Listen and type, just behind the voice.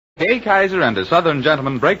Kay Kyser and his Southern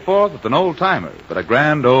gentleman break forth with an old-timer, but a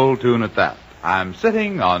grand old tune at that. I'm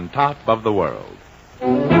sitting on top of the world.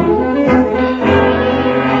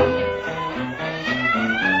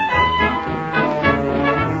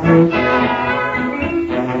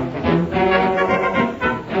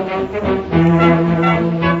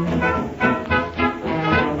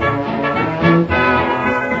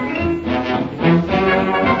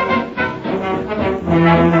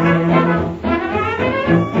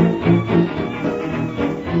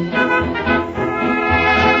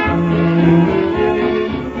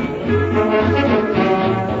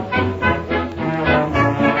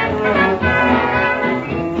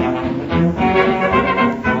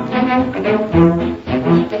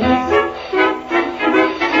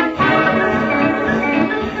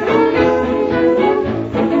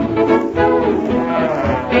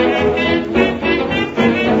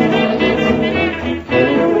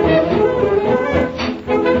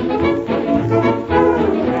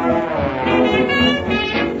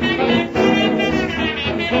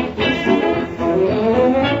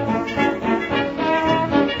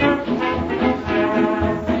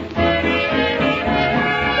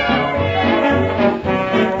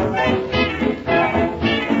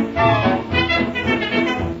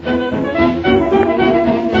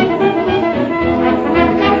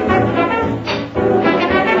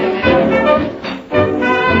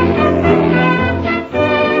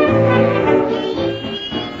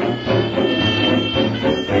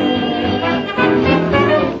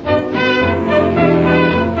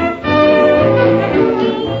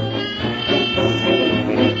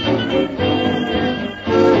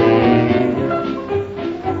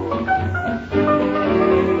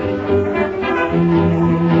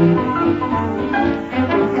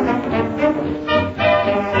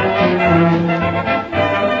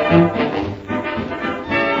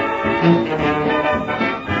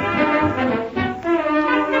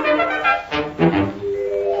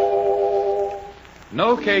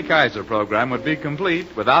 No Kay Kyser program would be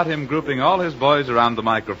complete without him grouping all his boys around the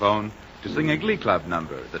microphone to sing a glee club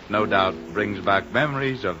number that no doubt brings back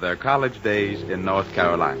memories of their college days in North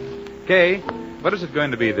Carolina. Kay, what is it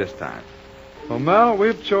going to be this time? Well, Mel,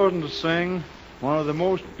 we've chosen to sing one of the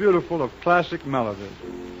most beautiful of classic melodies.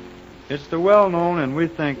 It's the well-known and we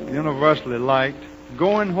think universally liked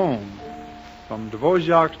Going Home from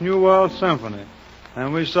Dvorak's New World Symphony,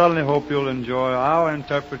 and we certainly hope you'll enjoy our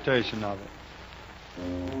interpretation of it.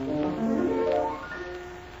 Oh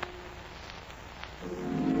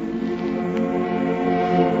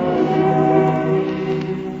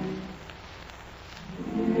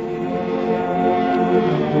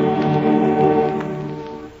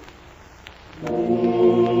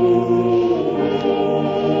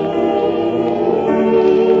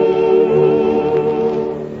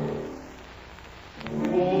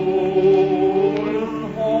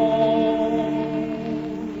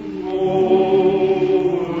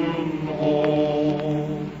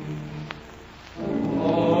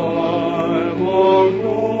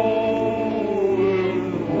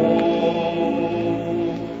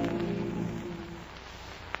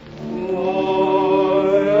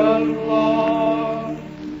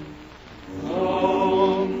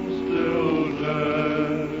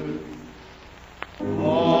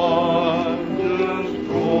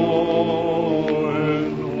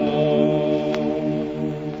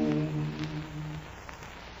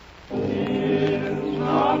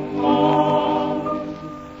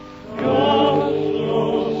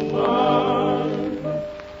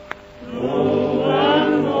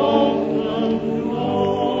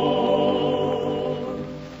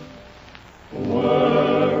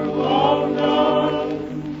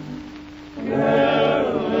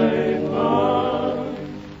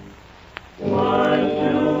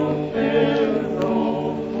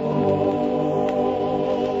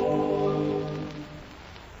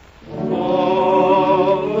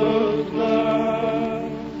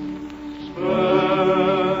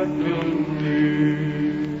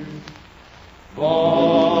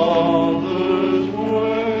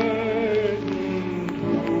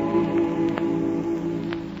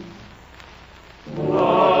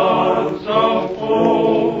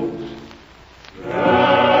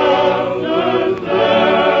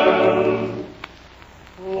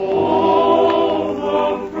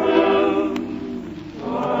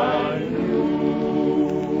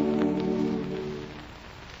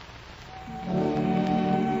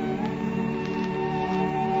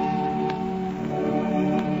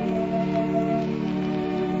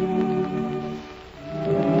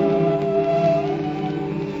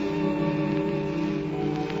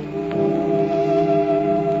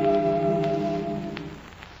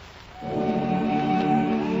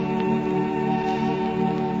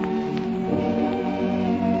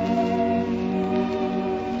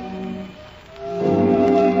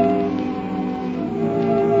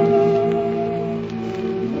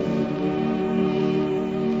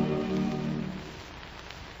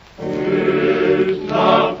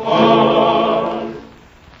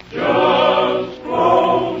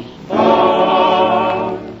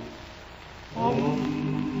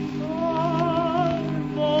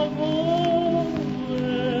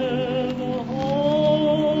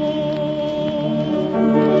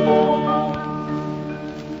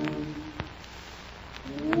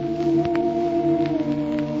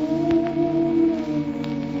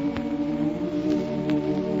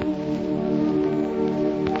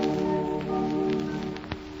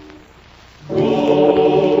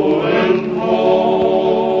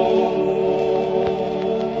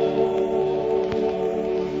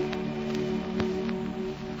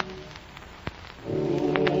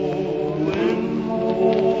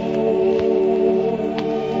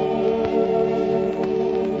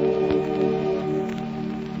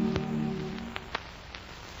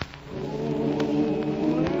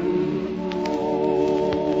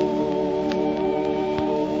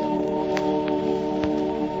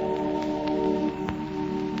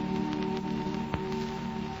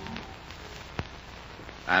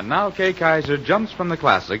And now Kay Kyser jumps from the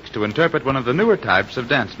classics to interpret one of the newer types of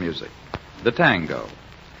dance music, the tango.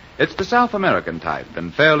 It's the South American type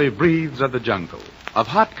and fairly breathes of the jungle, of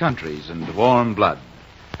hot countries and warm blood.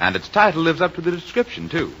 And its title lives up to the description,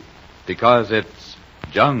 too, because it's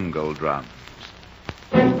Jungle Drums.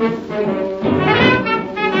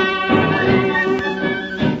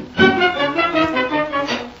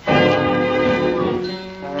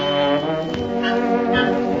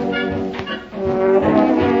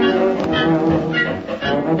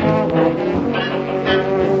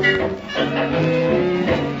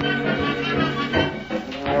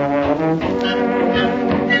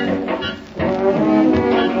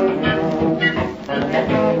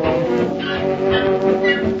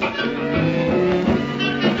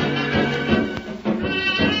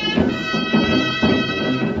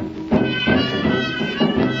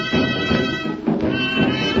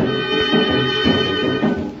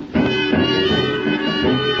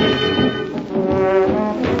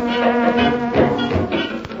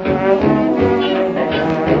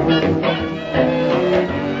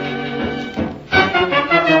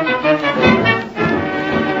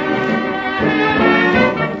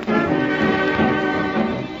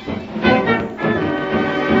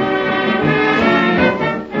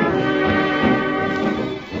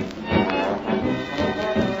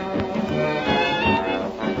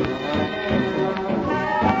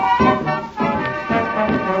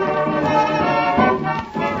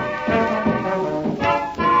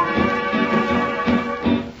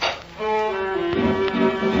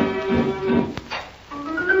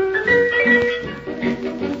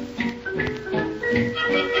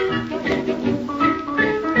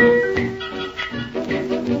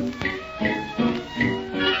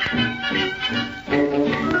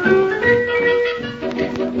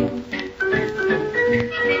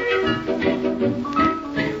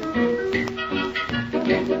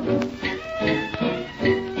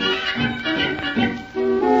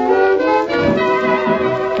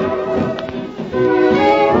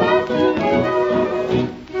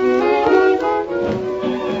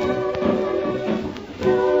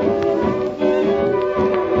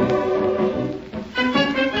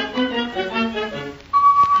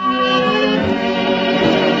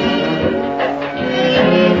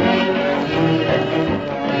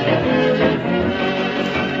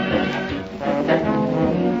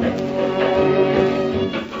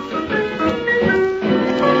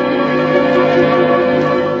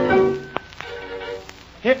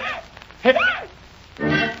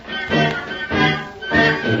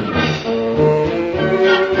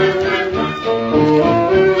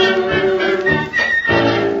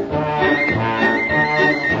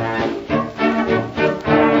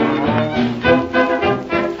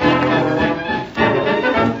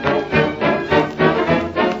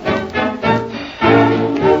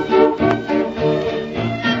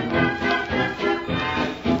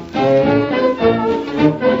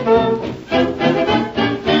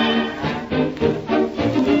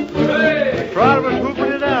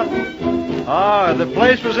 The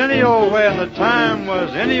place was any old way and the time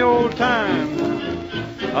was any old time.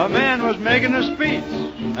 A man was making a speech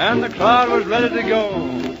and the crowd was ready to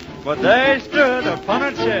go. But there he stood upon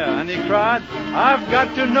a chair and he cried, I've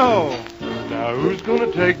got to know. Now who's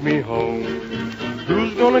gonna take me home?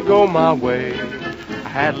 Who's gonna go my way? I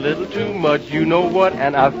had a little too much, you know what,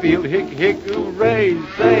 and I feel hooray.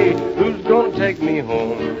 Say, who's gonna take me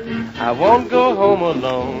home? I won't go home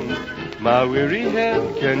alone. My weary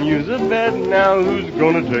head can use a bed. Now who's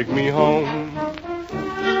gonna take me home?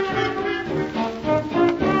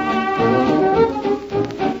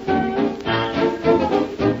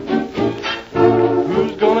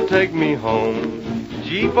 Who's gonna take me home?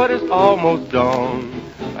 Gee, but it's almost dawn.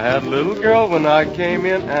 I had a little girl when I came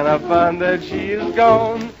in, and I find that she is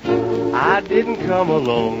gone. I didn't come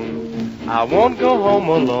alone. I won't go home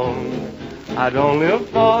alone. I don't live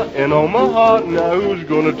far in Omaha. Now who's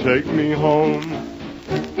gonna take me home?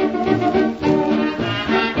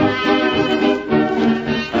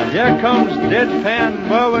 And here comes Deadpan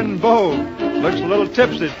Merwin Bogue. Looks a little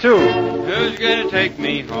tipsy, too. Who's gonna take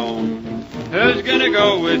me home? Who's gonna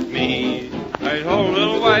go with me? I told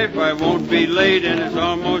little wife I won't be late, and it's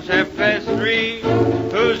almost 3:30.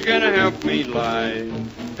 Who's gonna help me lie?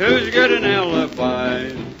 Who's got an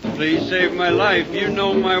alibi? Please save my life, you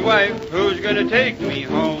know my wife. Who's gonna take me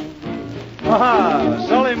home? Aha!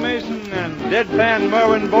 Sully Mason and Deadpan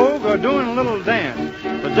Merwin Bogue are doing a little dance.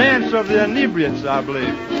 The dance of the inebriates, I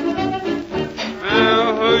believe.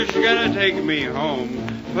 Now, who's gonna take me home?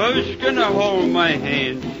 Who's gonna hold my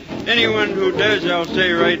hand? Anyone who does, I'll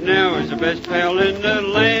say right now, is the best pal in the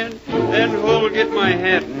land. Then who'll get my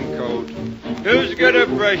hat and coat? Who's got a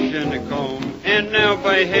brush and a comb? And now,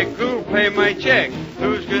 by heck, who'll pay my check?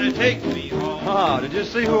 Who's gonna take me home? Ah, did you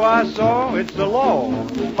see who I saw? It's the law.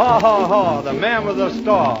 Ha, ha, ha, the man with the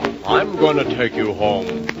star. I'm gonna take you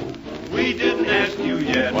home. We didn't ask you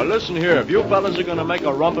yet. Well, listen here. If you fellas are gonna make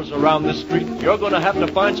a rumpus around this street, you're gonna have to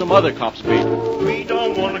find some other cops, Pete. We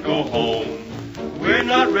don't want to go home. We're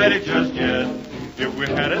not ready just yet. If we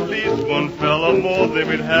had at least one fella more, then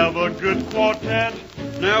we'd have a good quartet.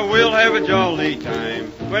 Now we'll have a jolly time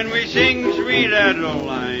when we sing Sweet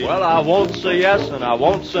Adeline. Well, I won't say yes and I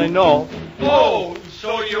won't say no. Oh,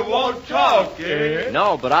 so you won't talk, eh?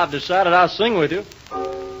 No, but I've decided I'll sing with you.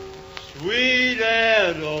 Sweet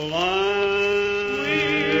Adeline.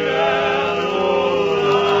 Sweet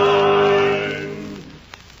Adeline.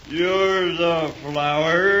 You're the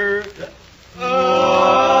flower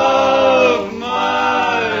Ha of my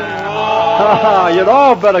ha, heart. you'd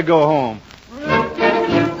all better go home.